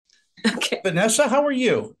Okay. Vanessa, how are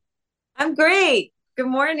you? I'm great. Good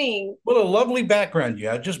morning. What a lovely background you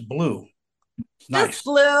have, just blue. It's Just nice.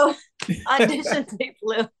 flew. Audition tape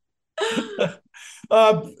flew.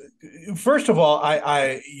 uh, First of all,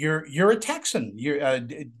 you're a Texan.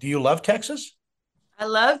 Do you love Texas? I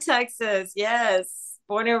love Texas. Yes.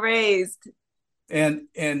 Born and raised. And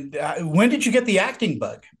when did you get the acting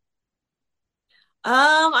bug?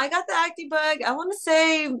 I got the acting bug. I want to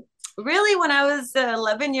say really when I was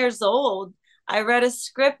 11 years old. I read a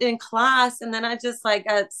script in class and then I just like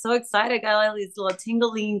got so excited, got all these little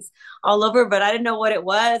tinglings all over, but I didn't know what it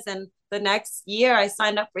was. And the next year I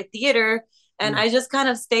signed up for theater and I just kind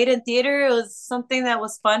of stayed in theater. It was something that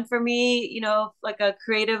was fun for me, like a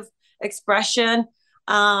creative expression.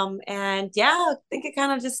 And yeah, I think it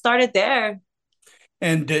kind of just started there.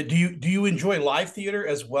 And do you enjoy live theater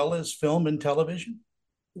as well as film and television?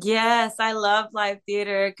 Yes, I love live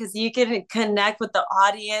theater because you can connect with the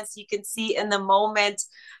audience. You can see in the moment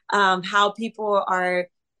how people are,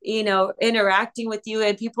 interacting with you.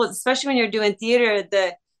 And people, especially when you're doing theater,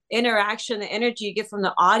 the interaction, the energy you get from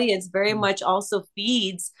the audience very much also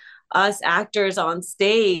feeds us actors on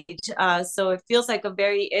stage. So it feels like a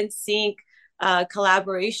very in sync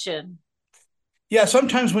collaboration. Yeah,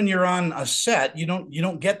 sometimes when you're on a set, you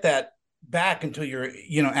don't get that back until you're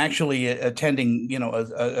actually attending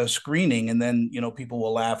a screening, and then people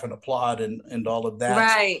will laugh and applaud and all of that.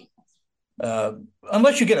 Right. Uh,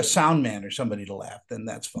 Unless you get a sound man or somebody to laugh, then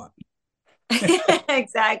that's fun.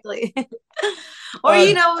 Exactly. Or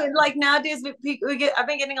Uh, like nowadays I've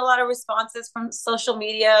been getting a lot of responses from social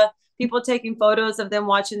media, people taking photos of them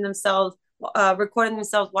watching themselves, recording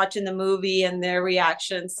themselves watching the movie and their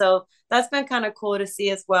reactions. So that's been kind of cool to see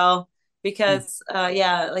as well because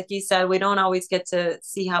yeah, like you said, we don't always get to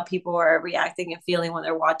see how people are reacting and feeling when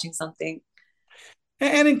they're watching something.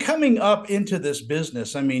 and in coming up into this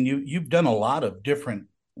business, I mean, you've done a lot of different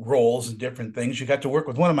roles and different things. You got to work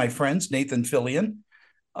with one of my friends, Nathan Fillion,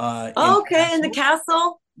 in Okay, in the Castle.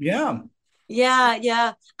 castle. Yeah, Yeah,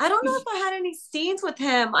 yeah. I don't know he's if I had any scenes with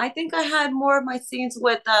him. I think I had more of my scenes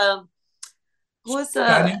with who was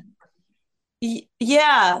Tanya,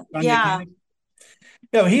 yeah, Tanya yeah. Koenig.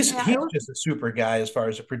 Yeah, Yeah, he's just a super guy as far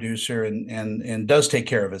as a producer, and does take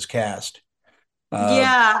care of his cast. Uh,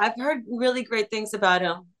 yeah, I've heard really great things about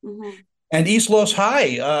him. Mhm. and East Los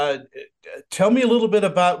High. Tell me a little bit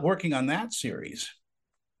about working on that series.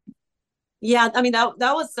 Yeah, I mean that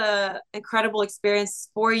was a incredible experience.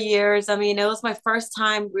 4 years. I mean, it was my first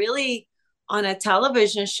time really on a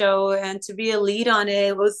television show, and to be a lead on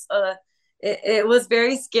it was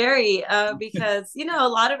very scary because a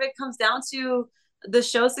lot of it comes down to the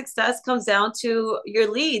show success comes down to your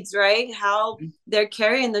leads, right? How they're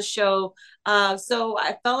carrying the show. So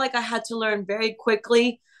I felt like I had to learn very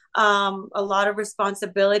quickly a lot of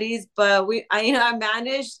responsibilities, but I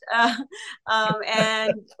managed, and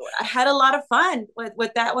I had a lot of fun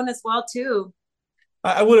with that one as well too.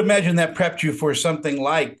 I would imagine that prepped you for something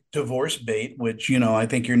like Divorce Bait, which I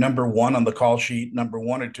think you're number one on the call sheet, number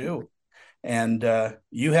one or two, and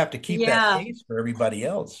you have to keep that Yeah, pace for everybody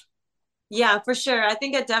else. yeah, for sure. I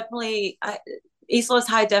think East Los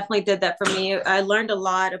High definitely did that for me. I learned a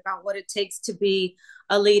lot about what it takes to be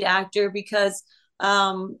a lead actor because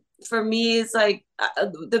for me, it's like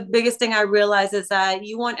the biggest thing I realized is that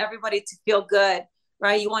you want everybody to feel good,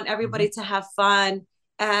 right? You want everybody Mhm. to have fun.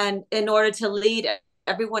 And in order to lead,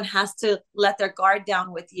 everyone has to let their guard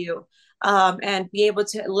down with you, and be able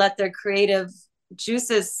to let their creative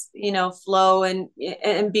juices, flow and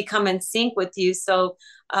become in sync with you. So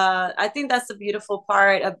I think that's the beautiful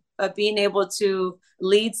part of being able to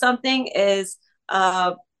lead something is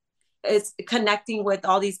connecting with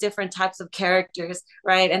all these different types of characters,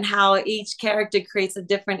 right? And how each character creates a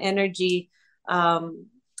different energy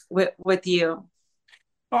with you.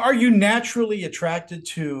 Are you naturally attracted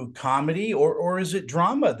to comedy, or is it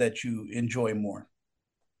drama that you enjoy more?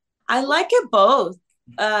 I like it both.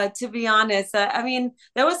 To be honest, I mean,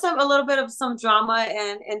 there was a little bit of some drama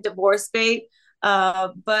and divorce bait,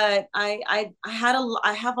 but I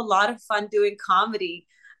have a lot of fun doing comedy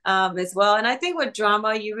as well. And I think with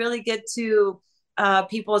drama, you really get to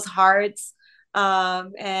people's hearts,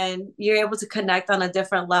 and you're able to connect on a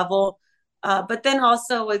different level. But then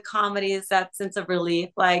also with comedy is that sense of relief.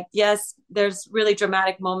 Like, yes, there's really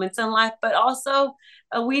dramatic moments in life, but also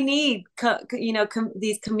we need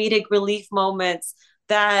these comedic relief moments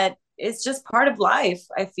that it's just part of life,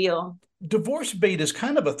 I feel. Divorce Bait is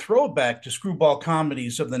kind of a throwback to screwball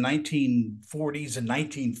comedies of the 1940s and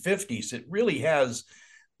 1950s. It really has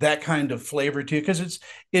that kind of flavor to you? Because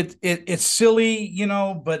it's silly,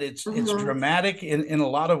 but it's Mhm. dramatic in a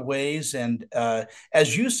lot of ways. And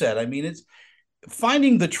as you said, I mean, it's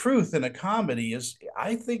finding the truth in a comedy is,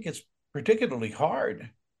 I think, it's particularly hard.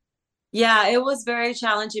 Yeah, it was very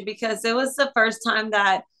challenging because it was the first time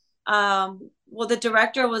that, well, the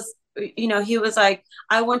director was, he was like,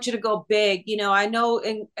 I want you to go big. I know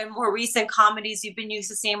in more recent comedies, you've been used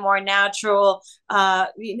to seeing more natural,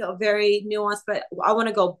 very nuanced, but I want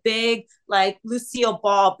to go big, like Lucille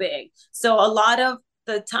Ball big. So a lot of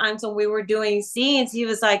the times when we were doing scenes, he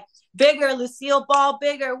was like, bigger, Lucille Ball,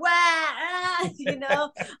 bigger, wah,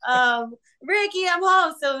 Ricky, I'm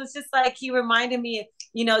home. So it was just like he reminded me,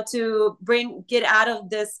 to get out of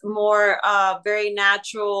this more very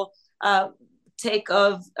natural take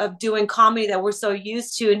of doing comedy that we're so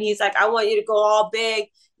used to. And he's like, I want you to go all big,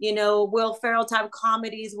 Will Ferrell type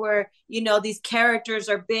comedies where, these characters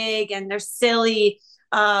are big and they're silly.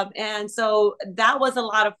 And so that was a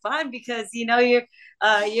lot of fun because, you're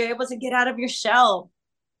able to get out of your shell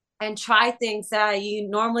and try things that you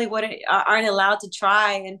normally wouldn't aren't allowed to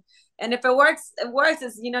try. And if it works, it works.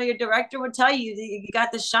 As your director would tell you, you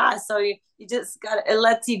got the shot. So you just got it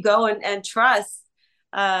lets you go and trust.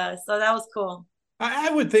 So that was cool.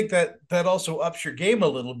 I would think that that also ups your game a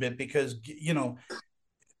little bit because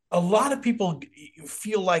a lot of people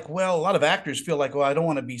feel like, well, a lot of actors feel like, well, I don't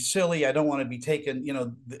want to be silly, I don't want to be taken,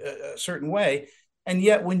 a certain way, and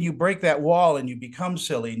yet when you break that wall and you become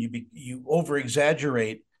silly and you over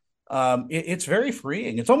exaggerate, it's very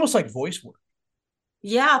freeing. It's almost like voice work.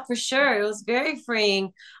 Yeah, for sure. It was very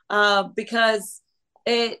freeing because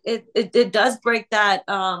it does break that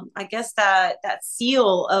I guess that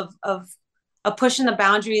seal of pushing the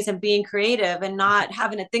boundaries and being creative and not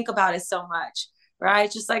having to think about it so much.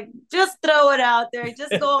 Right. Just throw it out there.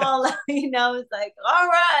 Just go all out, it's like, all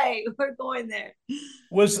right, we're going there.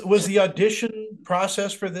 Was the audition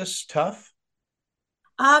process for this tough?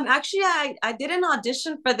 Actually, I did an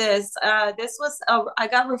audition for this. I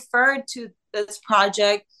got referred to this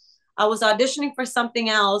project. I was auditioning for something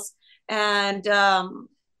else, and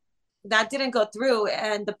that didn't go through.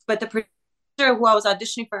 But the producer who I was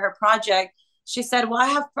auditioning for her project, she said, "Well,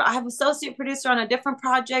 I have associate producer on a different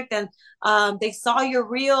project, and they saw your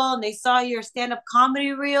reel and they saw your stand up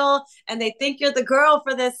comedy reel, and they think you're the girl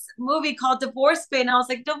for this movie called Divorce Bait." And I was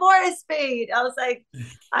like, "Divorce Bait." I was like,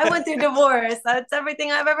 "I went through divorce. That's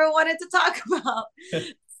everything I've ever wanted to talk about."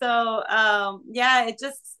 So yeah,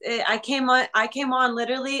 I came on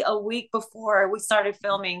literally a week before we started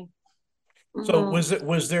filming. So Mhm.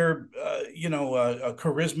 was there a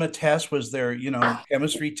charisma test? Was there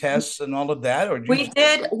chemistry tests and all of that, or did you We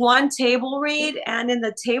did one table read, and in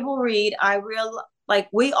the table read, I real like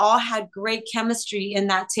we all had great chemistry in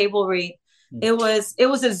that table read. It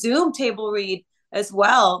was a Zoom table read as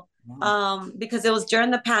well, wow. because it was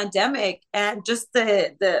during the pandemic, and just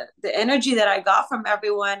the energy that I got from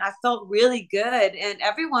everyone, I felt really good, and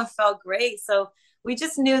everyone felt great. So we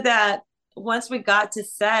just knew that once we got to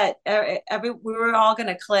set, we were all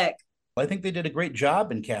gonna click. I think they did a great job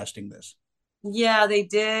in casting this. Yeah, they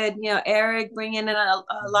did. Eric bringing in a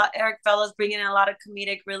lot. Eric Fellows bringing in a lot of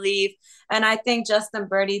comedic relief, and I think Justin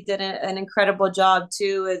Birdie did an incredible job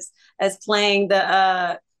too, as playing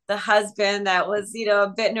the husband that was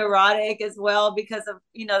a bit neurotic as well because of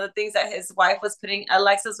the things that his wife was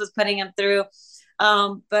Alexis was putting him through,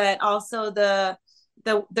 but also the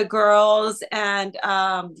girls and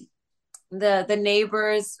the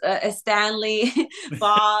neighbors, Stanley,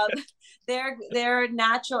 Bob. They're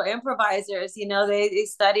natural improvisers. They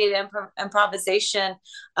studied improvisation,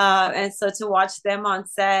 and so to watch them on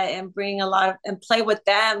set and bring a lot of and play with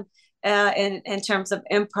them in terms of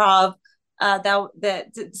improv,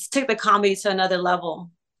 that just took the comedy to another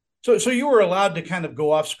level. So you were allowed to kind of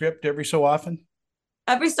go off script every so often.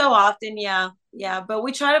 Every so often, yeah, yeah, but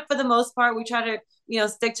we try to, for the most part, we try to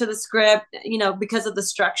stick to the script, because of the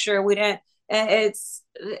structure. We didn't it's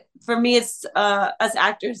For me, it's as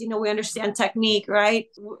actors, we understand technique, right?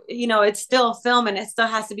 It's still a film and it still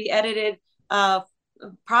has to be edited uh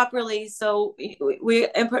properly, so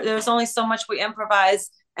there's only so much we improvise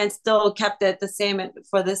and still kept it the same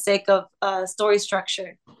for the sake of story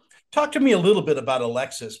structure. Talk to me a little bit about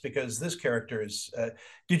Alexis because this character is.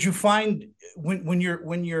 Did you find when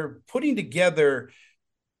you're putting together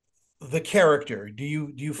the character, do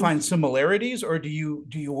you find similarities or do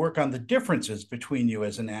you work on the differences between you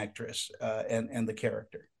as an actress and the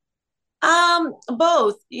character?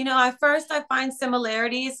 Both. At first I find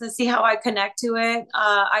similarities and see how I connect to it.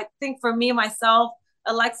 I think for me myself,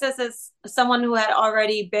 Alexis is someone who had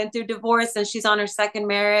already been through divorce and she's on her second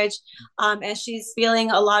marriage. And she's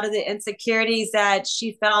feeling a lot of the insecurities that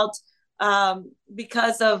she felt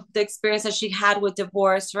because of the experience that she had with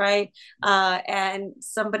divorce, right? And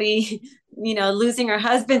somebody, losing her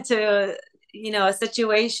husband to, a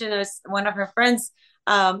situation, or one of her friends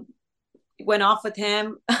went off with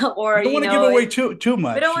him, You or, don't want to give away too we don't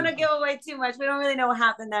much. want to give away too much. We don't really know what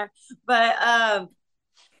happened there.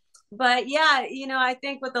 But yeah, I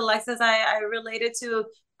think with Alexis, I related to,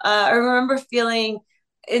 I remember feeling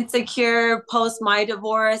insecure post my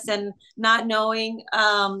divorce and not knowing,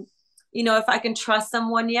 if I can trust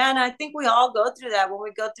someone. Yeah. And I think we all go through that when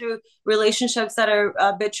we go through relationships that are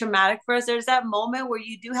a bit traumatic for us. There's that moment where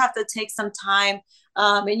you do have to take some time,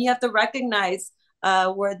 and you have to recognize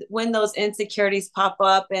when those insecurities pop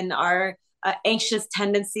up and our anxious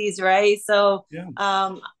tendencies, right? So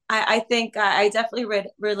Yeah. I think I definitely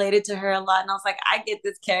related to her a lot. And I was like, I get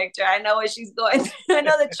this character. I know what she's going through. I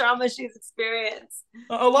know the trauma she's experienced.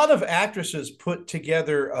 A lot of actresses put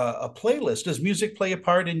together a playlist. Does music play a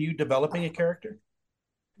part in you developing a character?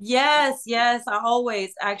 Yes, yes. I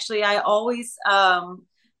always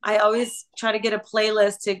try to get a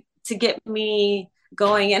playlist to get me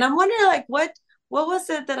going. And I'm wondering, like, what was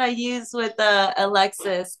it that I used with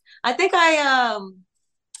Alexis? I think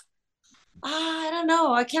I don't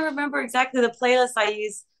know. I can't remember exactly the playlist I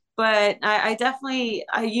use, but I definitely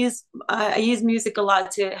I use music a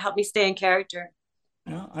lot to help me stay in character.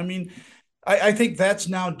 Yeah, I mean, I think that's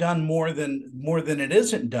now done more than it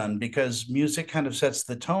isn't done because music kind of sets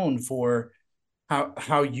the tone for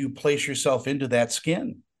how you place yourself into that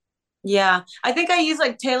skin. Yeah, I think I use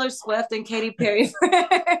like Taylor Swift and Katy Perry.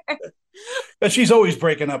 But she's always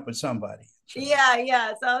breaking up with somebody. So Yeah,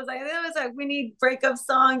 yeah. So I was like, it was like we need breakup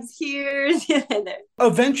songs here, and there.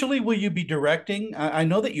 eventually, will you be directing? I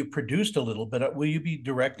know that you produced a little bit. Will you be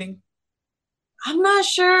directing? I'm not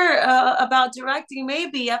sure about directing.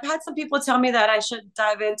 Maybe I've had some people tell me that I should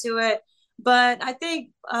dive into it, but I think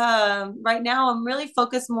right now I'm really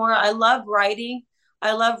focused more. I love writing.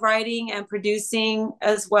 I love writing and producing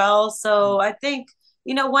as well. So I think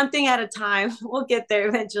one thing at a time. We'll get there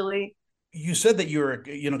eventually. You said that you're,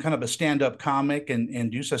 kind of a stand-up comic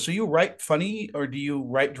and do so. So you write funny or do you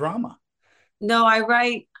write drama? No, I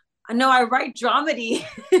write. No, I write dramedy.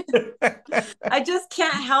 I just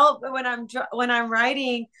can't help when I'm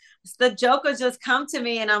writing. The joke will just come to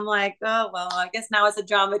me, and I'm like, oh well, I guess now it's a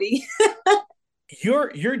dramedy.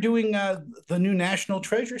 You're doing the new National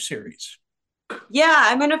Treasure series. Yeah,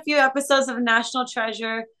 I'm in a few episodes of National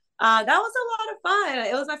Treasure. That was a lot of fun.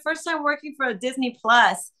 It was my first time working for Disney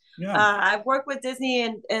Plus. Yeah. I've worked with Disney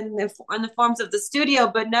in the forms of the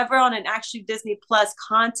studio, but never on an actually Disney Plus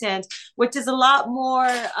content, which is a lot more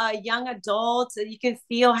young adult. You can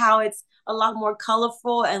feel how it's a lot more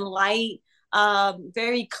colorful and light,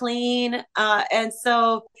 very clean, and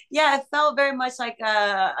so yeah, it felt very much like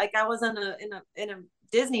I was in a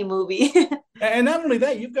Disney movie. And not only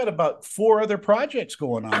that, you've got about four other projects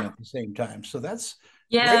going on at the same time. So that's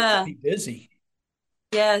great to Yeah. be busy.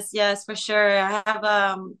 Yes, yes, for sure. I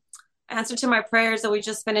have Answer to My Prayers that we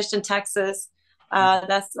just finished in Texas.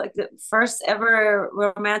 That's like the first ever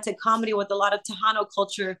romantic comedy with a lot of Tejano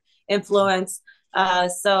culture influence.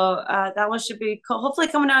 So that one should be hopefully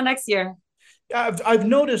coming out next year. I've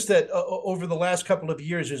noticed that over the last couple of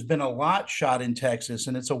years, there's been a lot shot in Texas,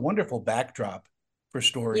 and it's a wonderful backdrop for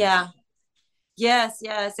stories. Yeah. Yes,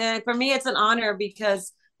 yes. And for me, it's an honor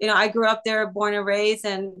because, I grew up there, born and raised,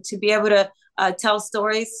 and to be able to tell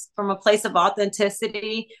stories from a place of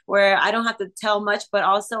authenticity where I don't have to tell much, but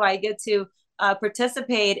also I get to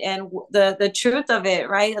participate in the truth of it,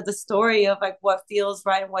 right? Of the story of like what feels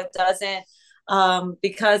right and what doesn't,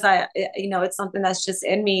 because it's something that's just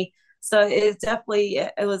in me. So it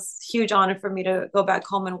was a huge honor for me to go back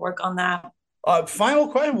home and work on that. Final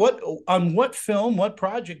question: what film, what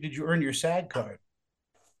project did you earn your SAG card?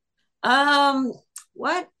 Um,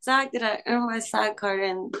 what SAG did I earn my SAG card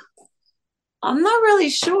in? I'm not really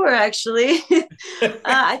sure actually.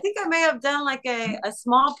 I think I may have done like a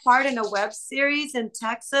small part in a web series in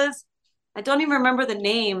Texas. I don't even remember the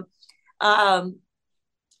name. Um,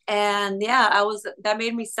 and yeah, I was that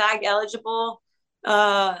made me SAG eligible,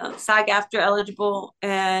 SAG after eligible,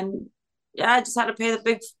 and yeah, I just had to pay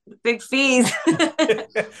the big fees. I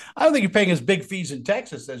don't think you're paying as big fees in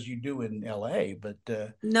Texas as you do in LA, but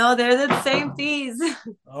No, they're the same fees.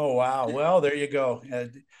 oh wow, well there you go. Yeah.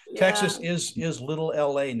 Texas is little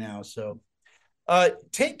LA now, so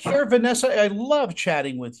take care, Vanesaa. I love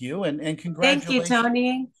chatting with you, and Thank you, congratulations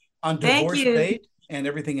Tony. on Thank Divorce you. Bait and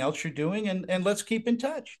everything else you're doing, and let's keep in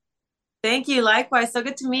touch. Thank you. Likewise. So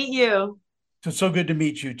good to meet you. So good to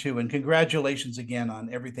meet you too, and congratulations again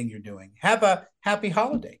on everything you're doing. Have a happy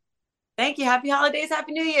holiday. Thank you. Happy holidays.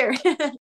 Happy New Year.